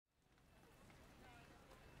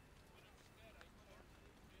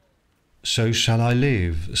So shall I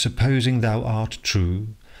live, supposing thou art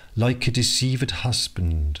true, like a deceived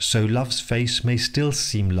husband, so love's face may still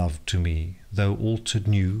seem love to me, though altered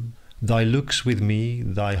new, thy looks with me,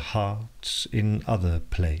 thy heart in other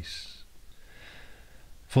place.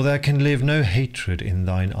 For there can live no hatred in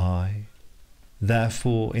thine eye,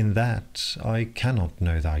 therefore in that I cannot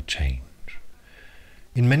know thy change.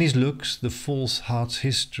 In many's looks the false heart's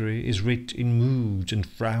history is writ in moods and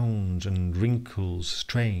frowns and wrinkles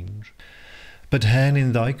strange. But Hen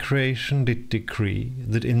in thy creation did decree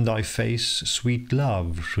that in thy face sweet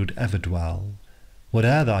love should ever dwell.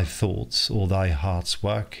 Whate'er thy thoughts or thy heart's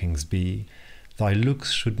workings be, thy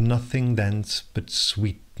looks should nothing thence but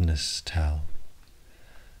sweetness tell.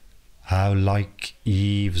 How like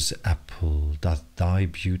Eve's apple doth thy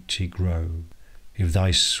beauty grow, if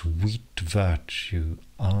thy sweet virtue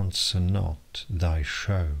answer not thy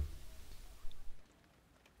show.